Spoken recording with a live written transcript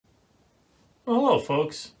Well, hello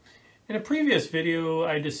folks. In a previous video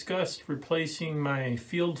I discussed replacing my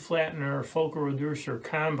field flattener focal reducer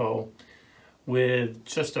combo with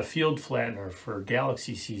just a field flattener for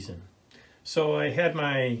galaxy season. So I had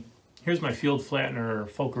here's my field flattener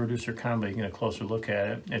focal reducer combo. You can get a closer look at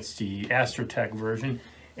it. It's the AstroTech version,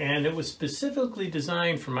 and it was specifically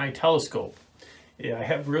designed for my telescope. Yeah, I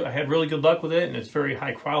had really good luck with it, and it's very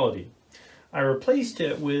high quality. I replaced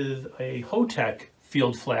it with a Highpoint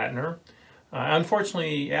field flattener.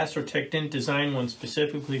 Unfortunately, AstroTech didn't design one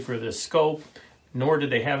specifically for this scope, nor did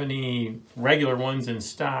they have any regular ones in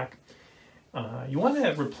stock. You want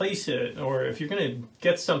to replace it, or if you're going to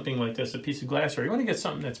get something like this, a piece of glassware, you want to get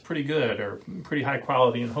something that's pretty good or pretty high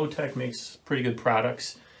quality, and Highpoint makes pretty good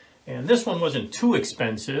products. And this one wasn't too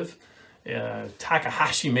expensive.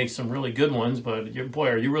 Takahashi makes some really good ones, but boy,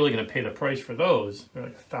 are you really going to pay the price for those? They're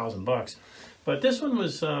like $1,000. But this one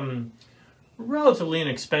was relatively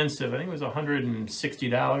inexpensive. I think it was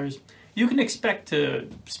 $160. You can expect to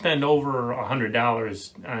spend over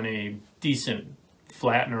 $100 on a decent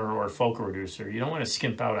flattener or focal reducer. You don't want to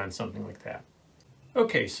skimp out on something like that.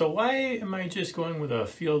 Okay, so why am I just going with a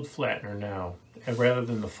field flattener now rather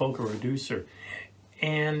than the focal reducer?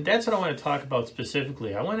 And that's what I want to talk about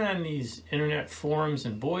specifically. I went on these internet forums,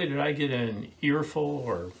 and boy, did I get an earful,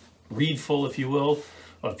 or readful if you will,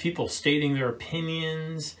 of people stating their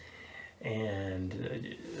opinions,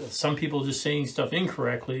 and some people just saying stuff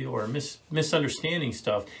incorrectly or misunderstanding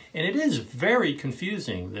stuff. And it is very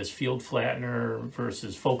confusing, this field flattener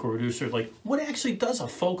versus focal reducer. Like, what actually does a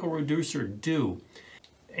focal reducer do?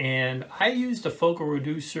 And I used a focal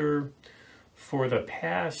reducer for the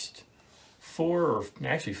past 4 or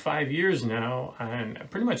actually 5 years now on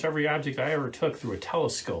pretty much every object I ever took through a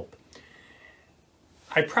telescope.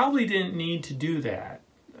 I probably didn't need to do that,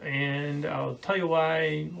 and I'll tell you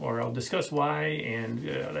why, or I'll discuss why. And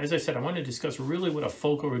as I said, I want to discuss really what a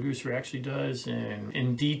focal reducer actually does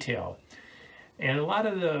in detail. And a lot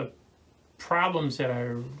of the problems that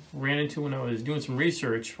I ran into when I was doing some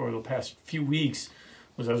research for the past few weeks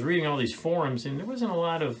was I was reading all these forums, and there wasn't a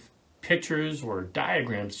lot of pictures or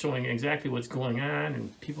diagrams showing exactly what's going on,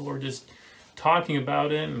 and people were just talking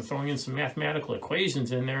about it and throwing in some mathematical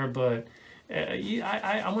equations in there. But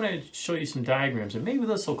I want to show you some diagrams, and maybe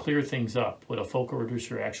this will clear things up, what a focal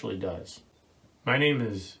reducer actually does. My name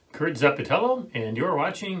is Kurt Zeppatello, and you're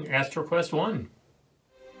watching AstroQuest 1.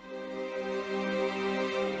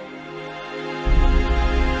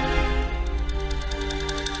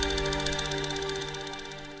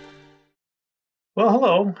 Well,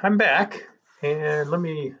 hello, I'm back, and let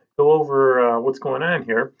me go over what's going on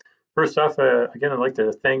here. First off, again, I'd like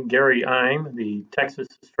to thank Gary Im, the Texas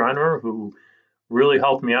astronomer, who really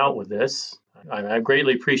helped me out with this. I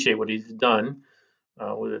greatly appreciate what he's done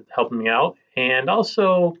with helping me out. And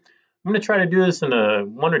also, I'm going to try to do this in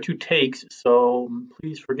 1 or 2 takes, so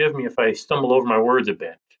please forgive me if I stumble over my words a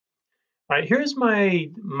bit. All right, here's my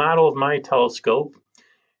model of my telescope.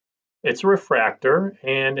 It's a refractor,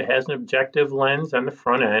 and it has an objective lens on the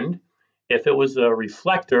front end. If it was a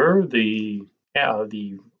reflector, the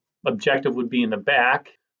objective would be in the back,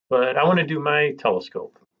 but I want to do my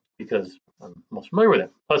telescope because I'm most familiar with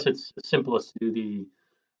it. Plus, it's the simplest to do the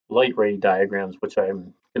light ray diagrams, which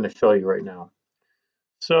I'm going to show you right now.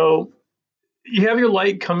 So you have your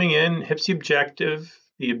light coming in, hits the objective.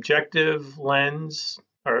 The objective lens,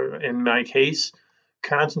 or in my case,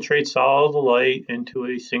 concentrates all the light into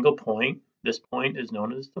a single point. This point is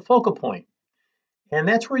known as the focal point. And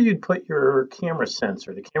that's where you'd put your camera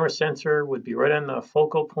sensor. The camera sensor would be right on the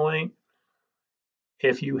focal point.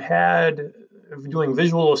 If you had doing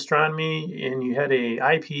visual astronomy and you had a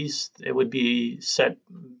eyepiece, it would be set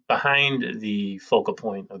behind the focal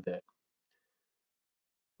point a bit.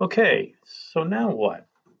 Okay, so now what?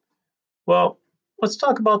 Well, let's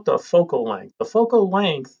talk about the focal length. The focal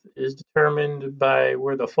length is determined by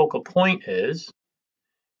where the focal point is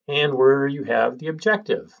and where you have the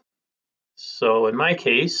objective. So in my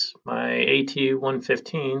case, my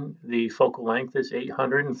AT-115, the focal length is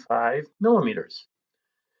 805 millimeters.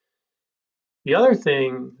 The other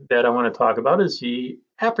thing that I want to talk about is the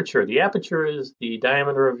aperture. The aperture is the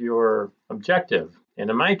diameter of your objective, and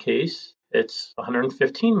in my case, it's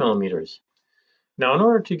 115 millimeters. Now, in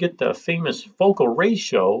order to get the famous focal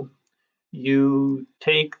ratio, you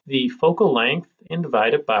take the focal length and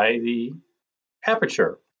divide it by the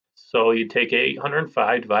aperture. So you take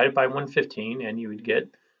 805 divided by 115, and you would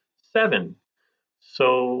get 7.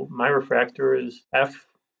 So my refractor is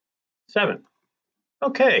f7.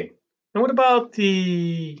 Okay. And what about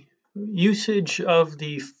the usage of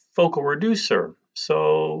the focal reducer?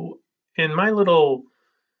 So in my little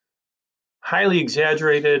highly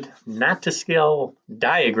exaggerated, not to scale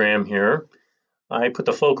diagram here. I put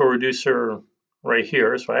the focal reducer right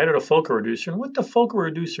here. So I added a focal reducer. And what the focal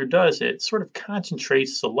reducer does, it sort of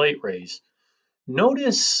concentrates the light rays.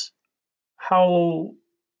 Notice how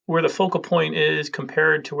where the focal point is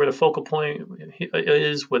compared to where the focal point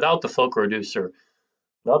is without the focal reducer.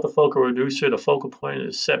 Without the focal reducer, the focal point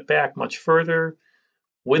is set back much further.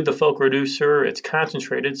 With the focal reducer, it's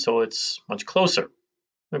concentrated, so it's much closer.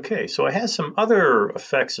 Okay, so it has some other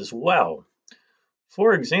effects as well.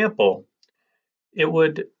 For example,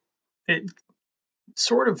 it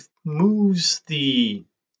sort of moves the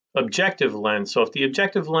objective lens. So if the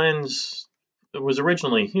objective lens was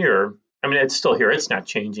originally here, I mean, it's still here, it's not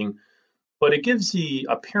changing, but it gives the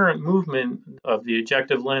apparent movement of the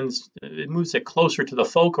objective lens, it moves it closer to the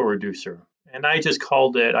focal reducer. And I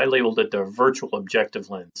labeled it the virtual objective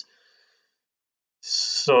lens.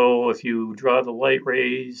 So if you draw the light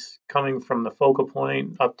rays coming from the focal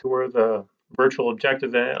point up to where the virtual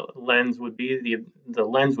objective lens would be, the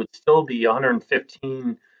lens would still be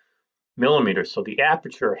 115 millimeters. So the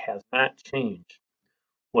aperture has not changed.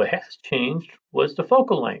 What has changed was the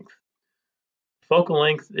focal length. Focal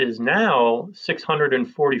length is now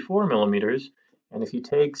 644 millimeters. And if you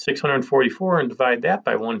take 644 and divide that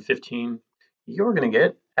by 115, you're going to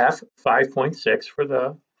get f5.6 for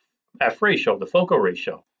the f ratio, the focal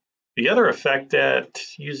ratio. The other effect that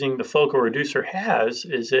using the focal reducer has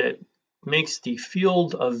is it makes the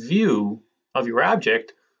field of view of your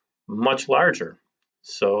object much larger.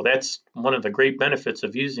 So that's one of the great benefits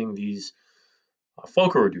of using these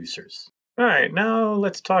focal reducers. All right, now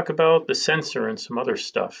let's talk about the sensor and some other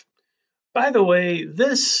stuff. By the way,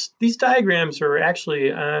 these diagrams are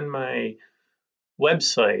actually on my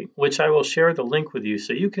website, which I will share the link with you,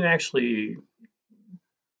 so you can actually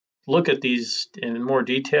look at these in more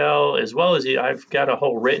detail, as well as I've got a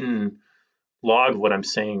whole written log of what I'm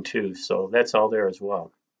saying too, so that's all there as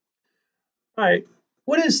well. All right,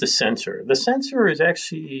 what is the sensor? The sensor is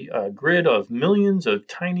actually a grid of millions of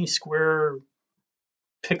tiny square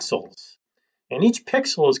pixels. And each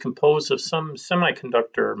pixel is composed of some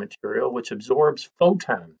semiconductor material which absorbs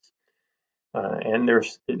photons. And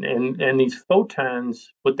these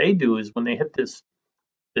photons, what they do is when they hit this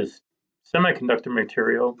semiconductor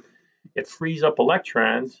material, it frees up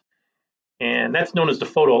electrons, and that's known as the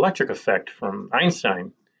photoelectric effect from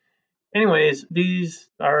Einstein. Anyways, these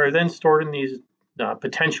are then stored in these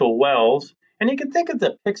potential wells, and you can think of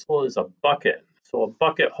the pixel as a bucket. So a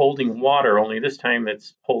bucket holding water, only this time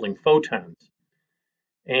it's holding photons.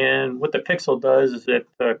 And what the pixel does is it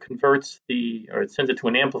it sends it to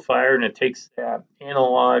an amplifier, and it takes that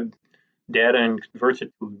analog data and converts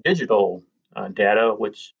it to digital data,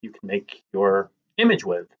 which you can make your image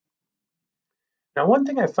with. Now, one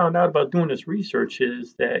thing I found out about doing this research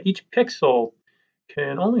is that each pixel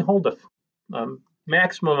can only hold a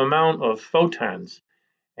maximum amount of photons.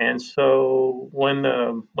 And so when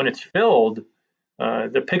it's filled,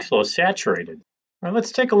 the pixel is saturated. Now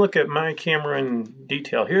let's take a look at my camera in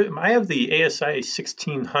detail. Here, I have the ASI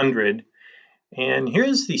 1600, and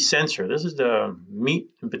here's the sensor. This is the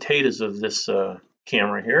meat and potatoes of this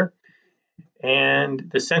camera here.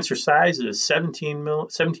 And the sensor size is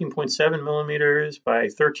 17.7 millimeters by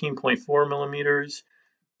 13.4 millimeters.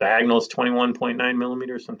 Diagonal is 21.9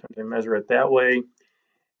 millimeters. Sometimes I measure it that way.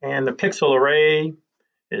 And the pixel array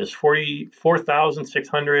is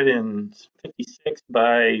 4,656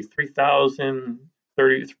 by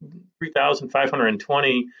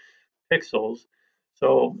 3,520 pixels.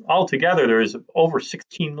 So altogether, there's over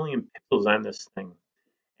 16 million pixels on this thing.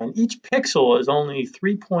 And each pixel is only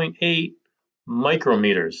 3.8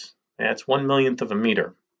 micrometers. That's 1/1,000,000th of a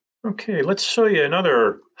meter. Okay, let's show you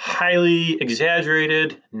another highly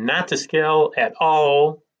exaggerated, not to scale at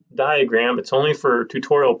all diagram. It's only for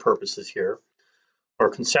tutorial purposes here,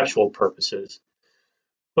 or conceptual purposes.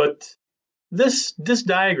 But this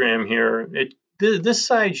diagram here, this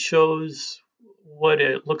side shows what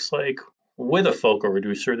it looks like with a focal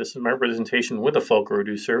reducer. This is my representation with a focal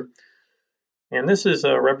reducer. And this is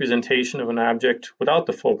a representation of an object without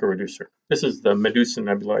the focal reducer. This is the Medusa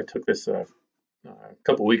Nebula. I took this a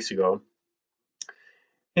couple weeks ago.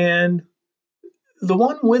 And the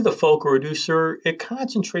one with the focal reducer, it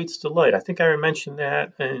concentrates the light. I think I mentioned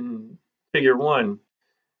that in figure 1.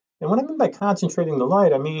 And what I mean by concentrating the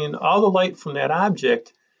light, I mean all the light from that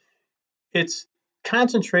object, it's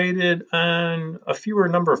concentrated on a fewer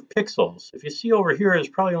number of pixels. If you see over here, there's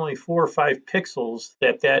probably only 4 or 5 pixels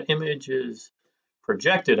that image is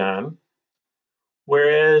projected on.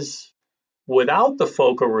 Whereas without the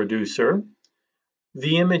focal reducer,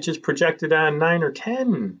 the image is projected on 9 or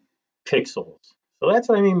 10 pixels. So that's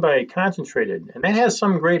what I mean by concentrated, and that has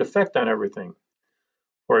some great effect on everything.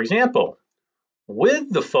 For example,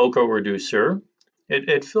 with the photoreducer,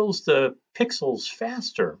 it fills the pixels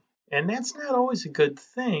faster, and that's not always a good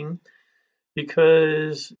thing,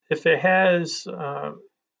 because if it has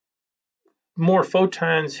more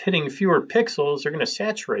photons hitting fewer pixels, they're going to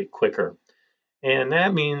saturate quicker. And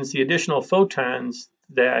that means the additional photons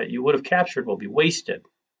that you would have captured will be wasted.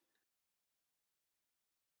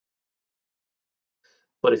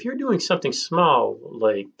 But if you're doing something small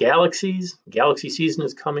like galaxies, galaxy season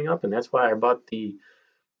is coming up, and that's why I bought the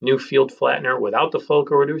new field flattener without the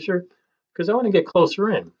photoreducer, because I want to get closer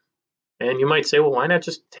in. And you might say, well, why not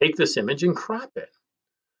just take this image and crop it?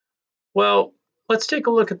 Well, let's take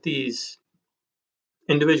a look at these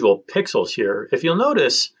individual pixels here. If you'll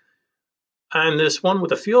notice, on this one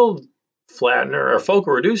with a field flattener or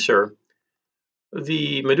photoreducer,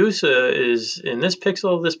 the Medusa is in this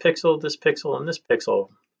pixel, this pixel, this pixel, and this pixel.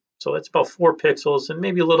 So that's about 4 pixels, and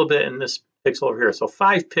maybe a little bit in this pixel over here. So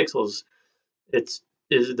 5 pixels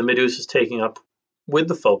the Medusa is taking up with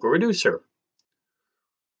the photoreducer.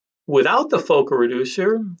 Without the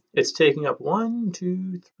photoreducer, it's taking up 1,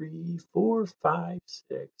 2, 3, 4, 5,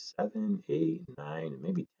 6, 7, 8, 9,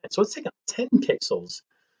 maybe 10. So it's taking up 10 pixels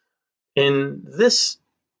in this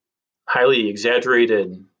highly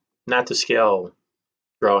exaggerated, not to scale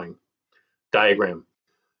diagram.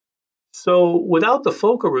 So without the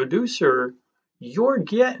photoreducer, you're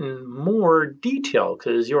getting more detail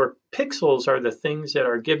because your pixels are the things that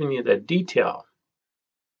are giving you the detail.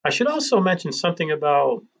 I should also mention something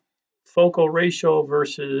about focal ratio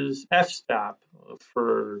versus f-stop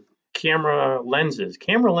for camera lenses.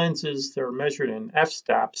 Camera lenses, they're measured in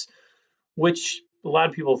f-stops, which a lot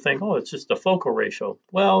of people think, oh, it's just the focal ratio.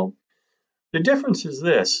 Well, the difference is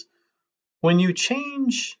this. When you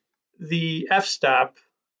change the f-stop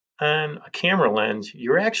on a camera lens,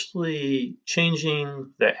 you're actually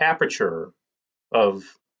changing the aperture of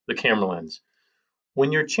the camera lens.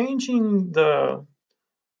 When you're changing the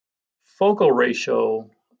focal ratio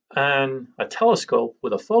on a telescope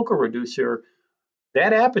with a photoreducer,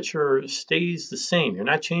 that aperture stays the same. You're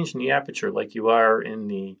not changing the aperture like you are in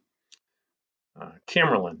the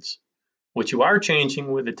camera lens. What you are changing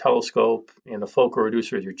with the telescope and the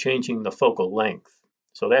photoreducer is you're changing the focal length.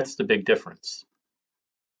 So that's the big difference.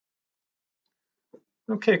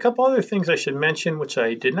 Okay, a couple other things I should mention, which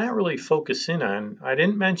I did not really focus in on. I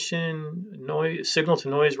didn't mention signal to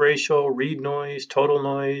noise ratio, read noise, total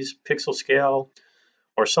noise, pixel scale,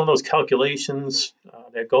 or some of those calculations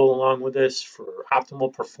that go along with this for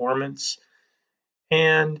optimal performance.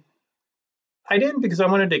 And I didn't because I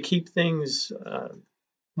wanted to keep things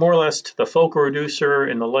more or less to the photoreducer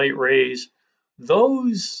and the light rays.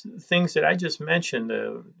 Those things that I just mentioned,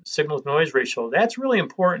 the signal to noise ratio, that's really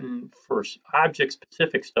important for object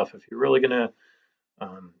specific stuff. If you're really going to,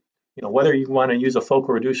 whether you want to use a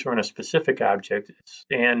photoreducer on a specific object.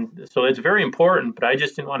 And so it's very important, but I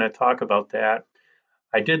just didn't want to talk about that.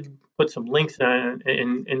 I did put some links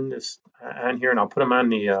in this on here, and I'll put them on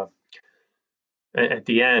the at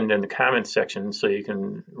the end in the comments section, so you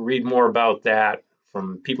can read more about that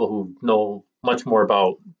from people who know much more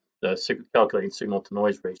about the calculating signal to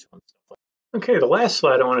noise ratio and stuff like that. Okay, the last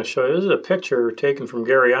slide I want to show you, this is a picture taken from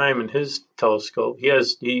Gary Im and his telescope.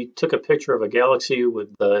 He took a picture of a galaxy with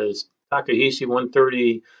his Takahisi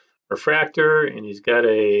 130 refractor, and he's got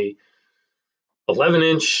a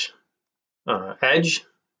 11-inch edge,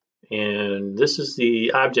 and this is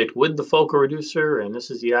the object with the photoreducer, and this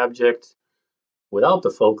is the object without the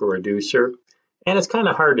photoreducer. And it's kind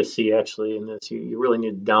of hard to see actually in this. You really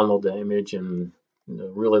need to download the image and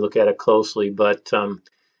really look at it closely, but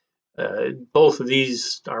both of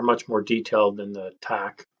these are much more detailed than the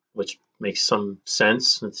TAC, which makes some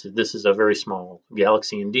sense. This is a very small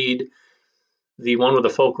galaxy indeed. The one with the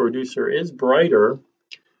photoreducer is brighter.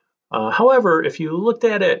 However, if you looked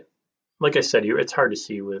at it, like I said, it's hard to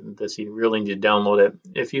see with this. You really need to download it.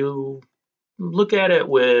 If you look at it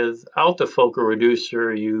without the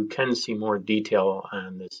photoreducer, you can see more detail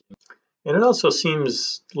on this. And it also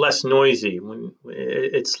seems less noisy.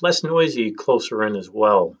 It's less noisy closer in as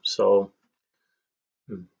well. So,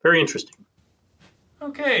 very interesting.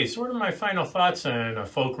 Okay, so what are my final thoughts on a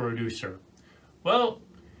photoreducer? Well,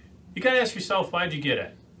 you got to ask yourself, why'd you get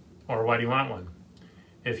it? Or why do you want one?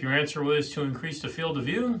 If your answer was to increase the field of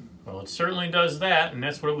view, well, it certainly does that, and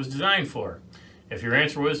that's what it was designed for. If your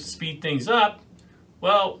answer was to speed things up,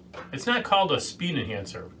 well, it's not called a speed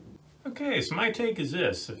enhancer. Okay, so my take is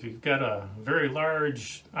this. If you've got a very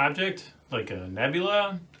large object, like a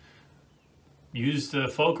nebula, use the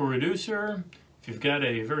photoreducer. If you've got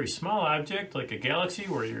a very small object like a galaxy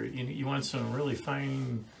where you want some really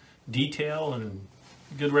fine detail and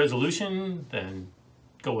good resolution, then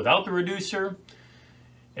go without the reducer.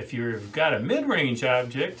 If you've got a mid-range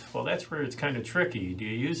object, well, that's where it's kind of tricky. Do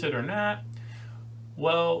you use it or not?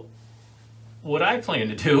 Well, what I plan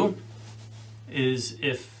to do is,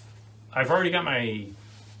 if I've already got my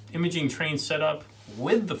imaging train set up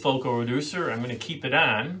with the focal reducer, I'm going to keep it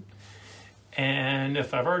on. And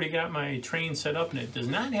if I've already got my train set up and it does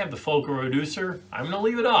not have the focal reducer, I'm going to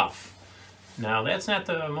leave it off. Now, that's not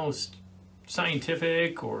the most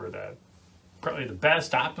scientific or probably the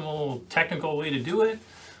best optimal technical way to do it,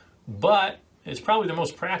 but it's probably the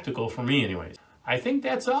most practical for me anyways. I think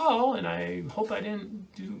that's all, and I hope I didn't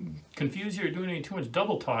confuse you or do any too much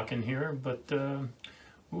double talking here, but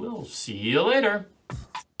we'll see you later.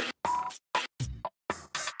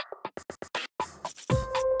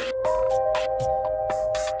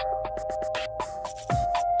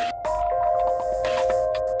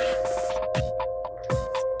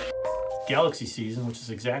 Galaxy season, which is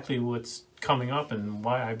exactly what's coming up and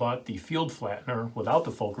why I bought the field flattener without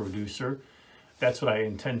the focal reducer. That's what I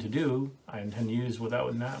intend to do. I intend to use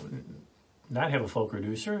without not have a focal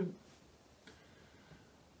reducer.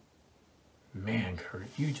 Man, Kurt,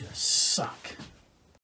 you just suck.